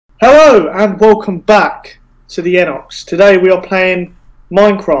Hello and welcome back to the Yenox. Today we are playing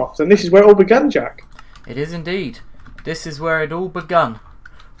Minecraft and this is where it all began, Jack. It is indeed. This is where it all begun.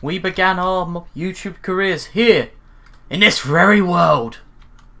 We began our YouTube careers here, in this very world.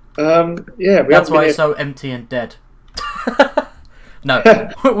 Yeah. That's why it's so empty and dead.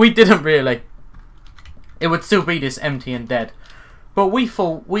 No, we didn't really. It would still be this empty and dead. But we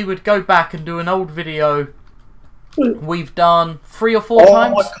thought we would go back and do an old video we've done 3 or 4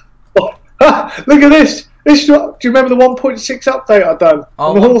 times. My God. Look at this! Do you remember the 1.6 update I done?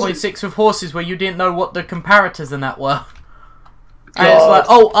 Oh, 1.6 with horses where you didn't know what the comparators and that were. And it's like,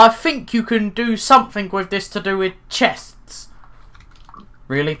 oh, I think you can do something with this to do with chests.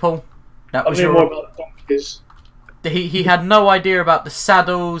 Really, Paul? That was your... about the donkeys. He had no idea about the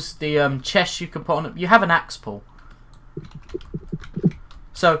saddles, the chests you could put on it. You have an axe, Paul.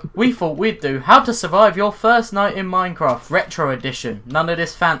 So we thought we'd do How to Survive Your First Night in Minecraft Retro Edition. None of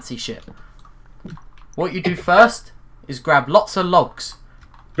this fancy shit. What you do first is grab lots of logs.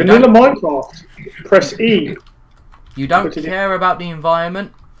 Vanilla Minecraft. Press E. You don't care about the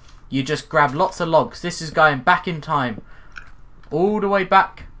environment. You just grab lots of logs. This is going back in time. All the way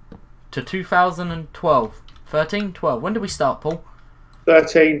back to 2012. 13? 12. When did we start, Paul?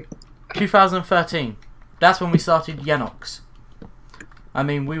 13. 2013. That's when we started Yenox. I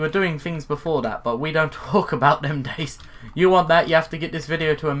mean, we were doing things before that, but we don't talk about them days. You want that, you have to get this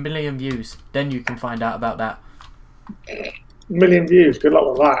video to 1 million views. Then you can find out about that. 1 million views, good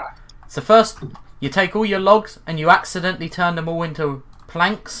luck with that. So first, you take all your logs and you accidentally turn them all into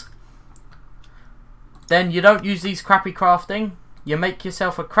planks. Then you don't use these crappy crafting. You make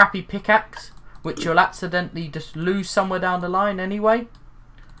yourself a crappy pickaxe, which you'll accidentally just lose somewhere down the line anyway.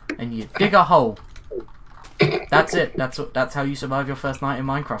 And you dig a hole. That's it. That's how you survive your first night in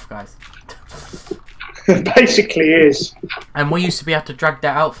Minecraft, guys. Basically is. And we used to be able to drag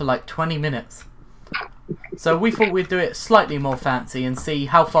that out for like 20 minutes. So we thought we'd do it slightly more fancy and see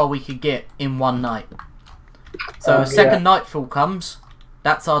how far we could get in one night. So second nightfall comes,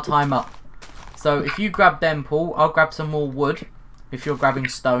 that's our time up. So if you grab them, Paul, I'll grab some more wood. If you're grabbing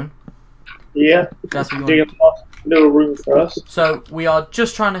stone. Yeah. That's what you dig a little room first. So we are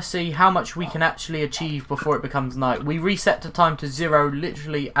just trying to see how much we can actually achieve before it becomes night. We reset the time to 0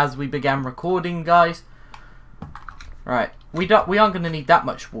 literally as we began recording, guys. Right, we aren't going to need that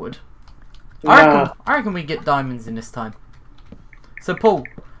much wood. I reckon we get diamonds in this time. So Paul,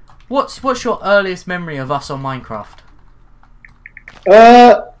 what's your earliest memory of us on Minecraft?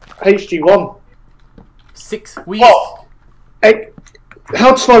 HG1. 6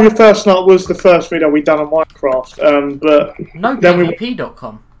 How to Survive Your First Night was the first video we done on Minecraft, but no then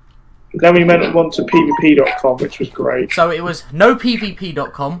PvP.com. Then we went on to PvP.com, which was great. So it was no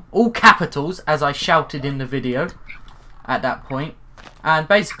PvP.com, all capitals, as I shouted in the video at that point. And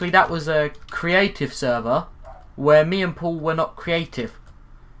basically that was a creative server where me and Paul were not creative.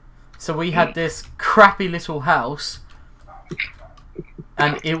 So we had this crappy little house,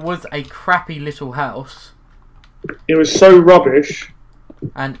 and it was a crappy little house. It was so rubbish.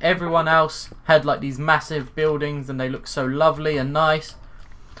 And everyone else had like these massive buildings and they looked so lovely and nice.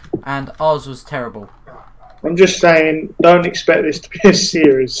 And ours was terrible. I'm just saying, don't expect this to be a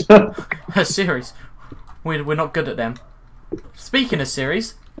series. A series? We're not good at them. Speaking of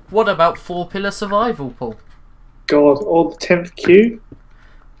series, what about 4-pillar survival, Paul? God, or the 10th cube?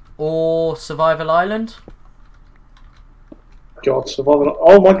 Or Survival Island? God, survival.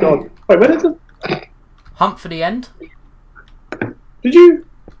 Oh my God. Wait, where did the... Hunt for the End? Did you...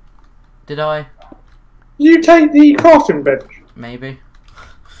 Did I? Did you take the crafting bench? Maybe.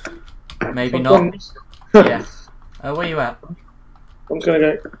 Maybe not. Yeah. Where you at? I'm just gonna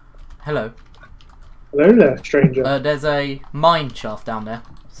go... Hello. Hello there, stranger. There's a mine shaft down there,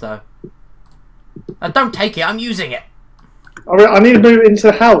 so... don't take it, I'm using it! I need to move it into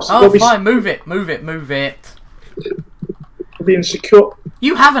the house. Oh, fine, move it, move it, move it. Being secure.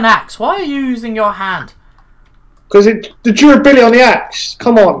 You have an axe, why are you using your hand? Because the durability on the axe.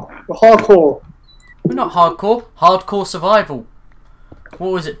 Come on, we're hardcore. We're not hardcore. Hardcore survival.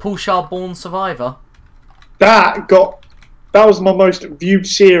 What was it? Paul Born Survivor. That was my most viewed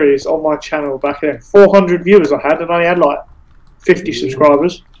series on my channel back then. 400 viewers I had, and I had like 50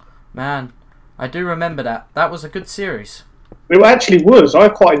 subscribers. Man, I do remember that. That was a good series. It actually was. I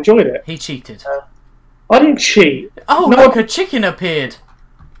quite enjoyed it. He cheated. I didn't cheat. Oh, no, look, a chicken appeared.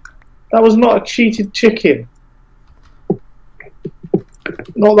 That was not a cheated chicken.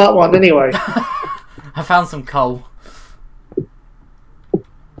 Not that one, anyway. I found some coal.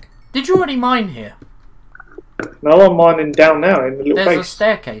 Did you already mine here? No, I'm mining down now in the little There's base. a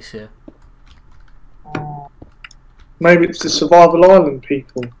staircase here. Maybe it's the Survival Island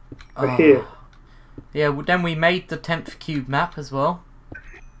people. We're here. Yeah, well, then we made the 10th cube map as well.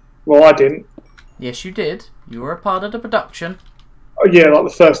 Well, I didn't. Yes, you did. You were a part of the production. Oh, yeah, like the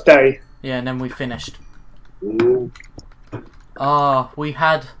first day. Yeah, and then we finished. Ooh. We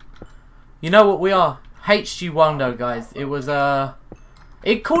had... You know what we are? HG1 though, guys. It was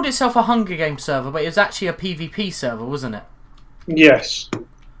It called itself a Hunger Games server, but it was actually a PvP server, wasn't it? Yes.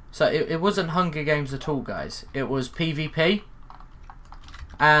 So it wasn't Hunger Games at all, guys. It was PvP.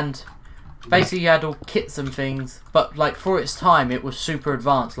 And basically you had all kits and things, but like for its time it was super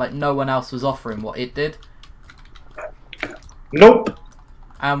advanced. Like no one else was offering what it did. Nope.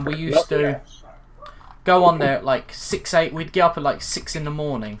 And we used to go on there at like 6, 8. We'd get up at like 6 in the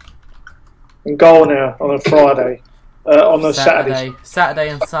morning. And go on there on a Friday. On a Saturday. Saturday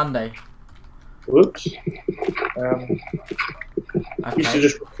and Sunday. Whoops. Okay. Used to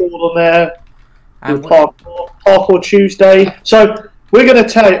just record on there. And parkour Tuesday. So we're going to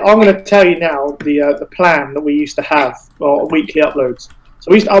tell you. I'm going to tell you now the plan that we used to have for weekly uploads.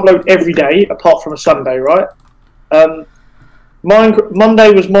 So we used to upload every day apart from a Sunday, right?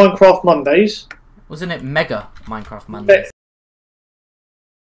 Monday was Minecraft Mondays. Wasn't it Mega Minecraft Mondays?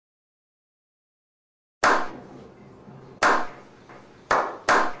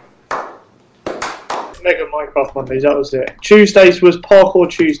 Mega Minecraft Mondays, that was it. Tuesdays was Parkour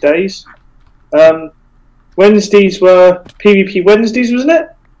Tuesdays. Wednesdays were PvP Wednesdays, wasn't it?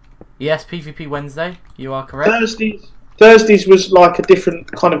 Yes, PvP Wednesday. You are correct. Thursdays was like a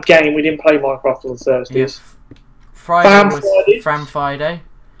different kind of game. We didn't play Minecraft on Thursdays. Yeah. Friday was Fram Friday.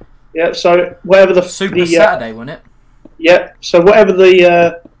 Yeah, so whatever the Super Saturday, wasn't it? Yeah, so whatever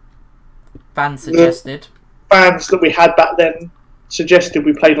the fans suggested. The fans that we had back then suggested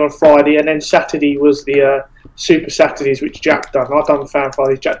we played on Friday, and then Saturday was the Super Saturdays, which Jack done. I done Fan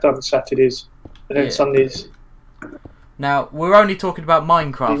Fridays, Jack done the Saturdays, and then Sundays. Now we're only talking about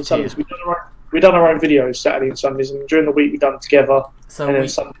Minecraft Sundays. here. We done our own videos Saturday and Sundays, and during the week we done together.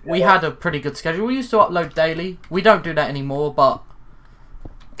 So we had a pretty good schedule. We used to upload daily. We don't do that anymore, but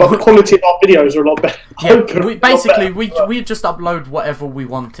the quality of our videos are a lot better. Yeah, we just upload whatever we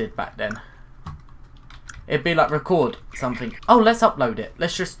wanted back then. It'd be like record something. Oh, let's upload it.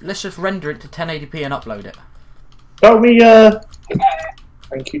 Let's just render it to 1080p and upload it. Don't we?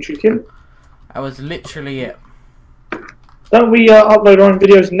 Thank you, chicken. That was literally it. Don't we upload our own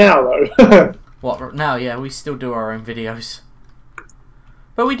videos now, though? What now? Yeah, we still do our own videos,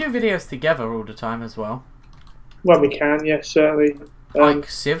 but we do videos together all the time as well. When we can, yes, certainly. Like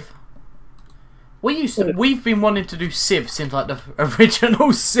Civ. We've been wanting to do Civ since like the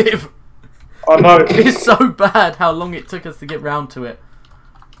original Civ. I know. It's so bad how long it took us to get round to it.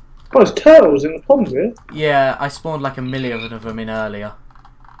 Oh, there's turtles in the pond here. Yeah, I spawned like 1 million of them in earlier.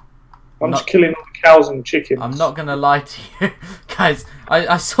 I'm just killing all the cows and chickens. I'm not gonna lie to you. Guys,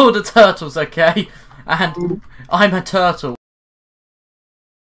 I saw the turtles, okay? And I'm a turtle.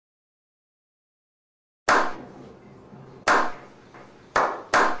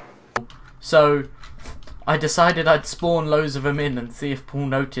 So I decided I'd spawn loads of them in and see if Paul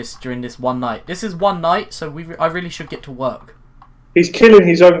noticed during this one night. This is one night, so I really should get to work. He's killing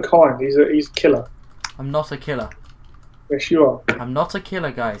his own kind. He's a killer. I'm not a killer. Yes, you are. I'm not a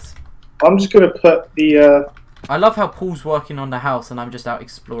killer, guys. I'm just gonna put the. I love how Paul's working on the house and I'm just out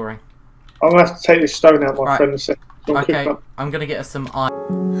exploring. I'm gonna have to take this stone out, my friend. Okay, I'm gonna get us some iron.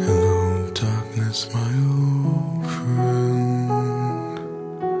 Hello, darkness, my old friend.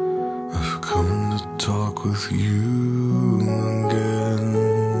 I've come to talk with you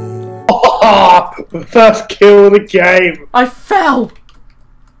again. First kill of the game. I fell.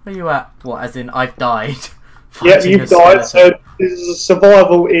 Where you at? What? As in, I've died. Yeah, you've died. So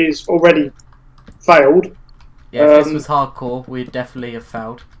survival is already failed. Yeah, if this was hardcore, we'd definitely have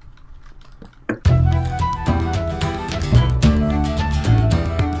failed.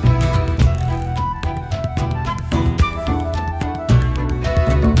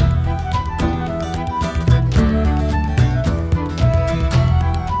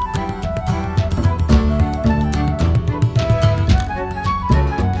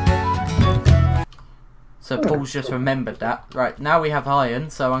 So Paul's just remembered that. Right, now we have iron,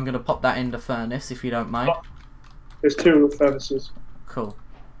 so I'm going to pop that in the furnace, if you don't mind. There's 2 furnaces. Cool.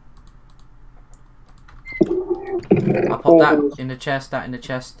 I'll pop that in the chest, that in the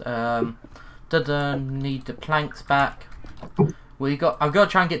chest. Need the planks back. I've got to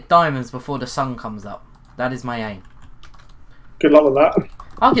try and get diamonds before the sun comes up. That is my aim. Good luck with that.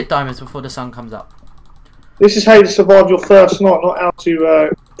 I'll get diamonds before the sun comes up. This is how you survive your first night, not how to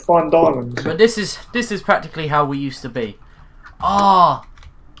find diamonds. But this is practically how we used to be. Ah,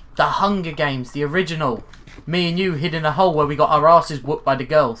 the Hunger Games, the original. Me and you hid in a hole where we got our asses whooped by the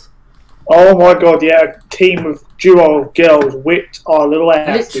girls. Oh my god, yeah, a team of duo girls whipped our little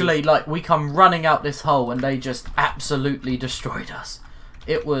asses. Literally, like, we come running out this hole and they just absolutely destroyed us.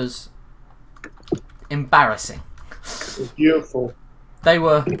 It was embarrassing. It was beautiful. They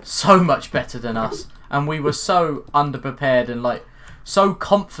were so much better than us, and we were so underprepared and, like, so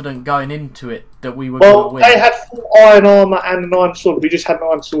confident going into it that we were going to win. They had full iron armour and an iron sword. We just had an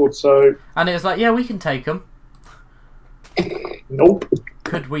iron sword, so... And it was like, yeah, we can take them. Nope.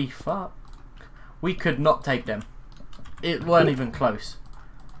 Could we? Fuck. We could not take them. It weren't even close.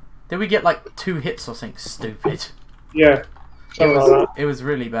 Did we get like 2 hits or something stupid? Yeah. It was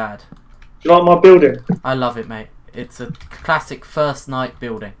really bad. Do you like my building? I love it, mate. It's a classic first night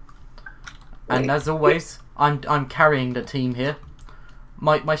building. And as always, I'm carrying the team here.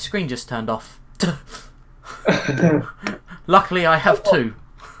 My screen just turned off. Luckily, I have 2.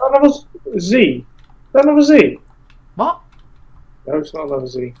 That was Z. That was Z. What? No, it's not another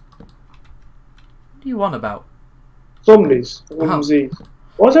Z. What do you want about? Zombies. Z's.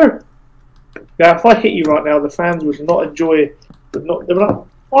 Why is there? Now, if I hit you right now, the fans would not enjoy it. They'd be like,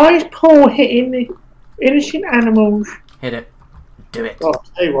 why is Paul hitting the innocent animals? Hit it. Do it. Oh,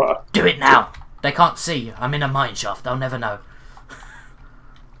 hey, what? Do it now. They can't see you. I'm in a mine shaft. They'll never know.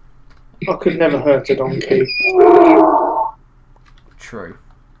 I could never hurt a donkey. True.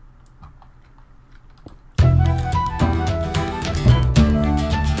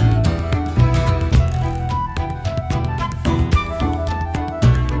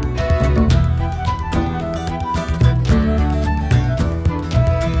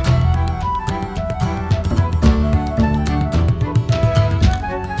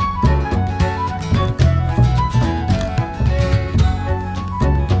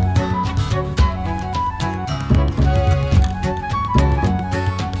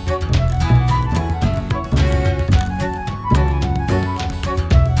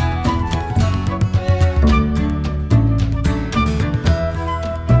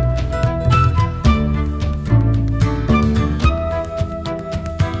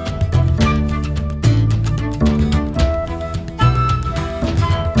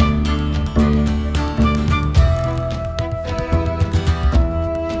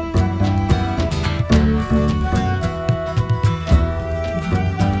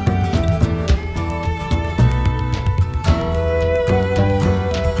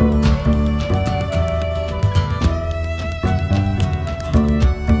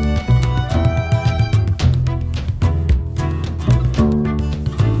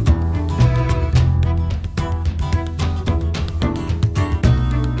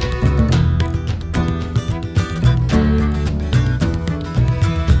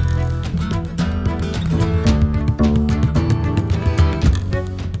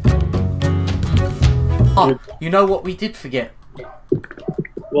 Oh, you know what we did forget?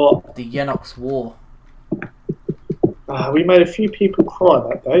 What? The Yenox War. We made a few people cry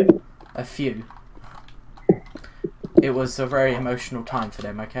that day. A few. It was a very emotional time for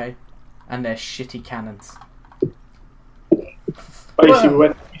them, okay? And their shitty cannons.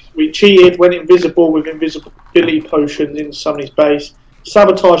 Basically, we cheated, went invisible with invisibility potions in somebody's base,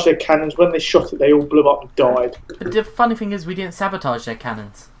 sabotaged their cannons. When they shot it, they all blew up and died. But the funny thing is, we didn't sabotage their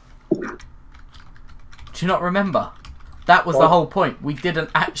cannons. Do you not remember? That was the whole point. We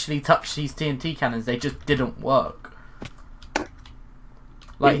didn't actually touch these TNT cannons. They just didn't work.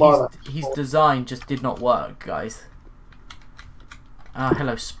 Like, his design just did not work, guys. Ah,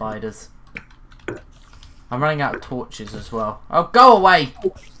 hello, spiders. I'm running out of torches as well. Oh, go away!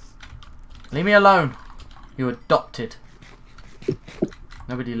 Leave me alone. You adopted.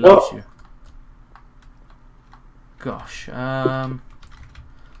 Nobody loves you. Gosh, I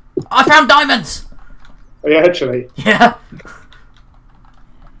found diamonds! Oh, yeah, actually. Yeah.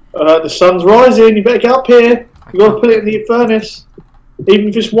 The sun's rising. You better get up here. You got to put it in the furnace, even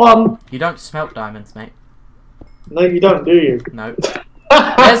if it's one. You don't smelt diamonds, mate. No, you don't, do you? No.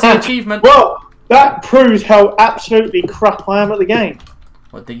 There's the achievement. Well, that proves how absolutely crap I am at the game.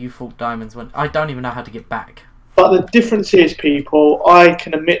 What, the you thought diamonds went? I don't even know how to get back. But the difference is, people, I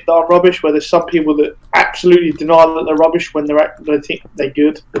can admit that I'm rubbish, where there's some people that absolutely deny that they're rubbish when they think they're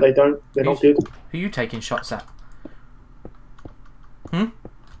good, but they don't. They're not good. Who are you taking shots at? Hmm?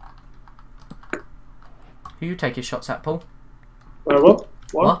 Who are you taking shots at, Paul? What?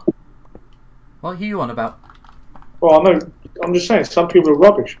 What are you on about? Well, I know. I'm just saying, some people are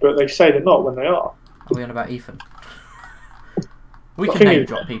rubbish, but they say they're not when they are. Are we on about Ethan? We can name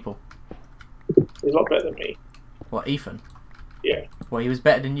drop people. He's a lot better than me. What, Ethan? Yeah. Well, he was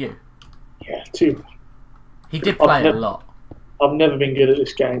better than you. Yeah, too. He did play a lot. I've never been good at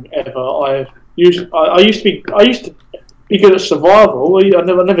this game, ever. I used to be good at survival. I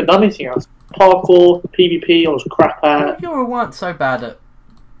never done anything else. Parkour, PvP, I was crap at. You weren't so bad at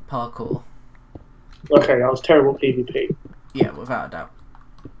parkour. Okay, I was terrible at PvP. Yeah, without a doubt.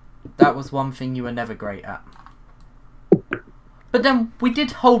 That was one thing you were never great at. But then we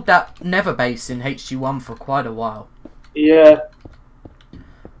did hold that Nether base in HG1 for quite a while. Yeah.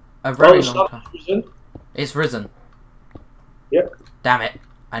 A very long time. Risen? It's risen. Yep. Damn it.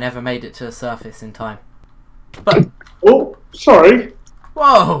 I never made it to the surface in time. But... Oh, sorry.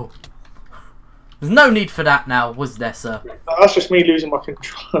 Whoa! There's no need for that now, was there, sir? That's just me losing my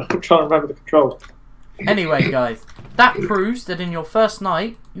control. I'm trying to remember the control. Anyway, guys, that proves that in your first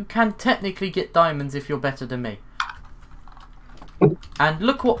night, you can technically get diamonds if you're better than me. And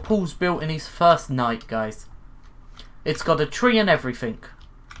look what Paul's built in his first night, guys. It's got a tree and everything.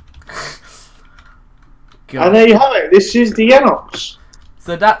 And there you have it. This is the Yenox.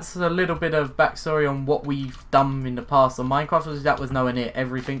 So that's a little bit of backstory on what we've done in the past on Minecraft. That was nowhere near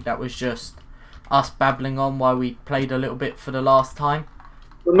everything. That was just us babbling on while we played a little bit for the last time.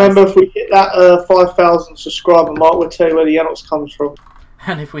 Remember, if we hit that 5,000 subscriber mark, we'll tell you where the Yenox comes from.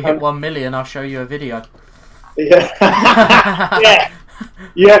 And if we hit 1 million, I'll show you a video. Yeah. Yeah.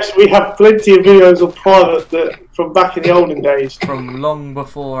 Yes, we have plenty of videos on private from back in the olden days. From long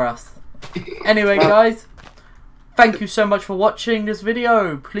before us. Anyway, guys, thank you so much for watching this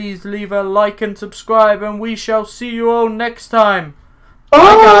video. Please leave a like and subscribe, and we shall see you all next time.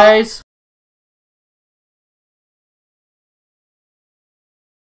 Bye, guys.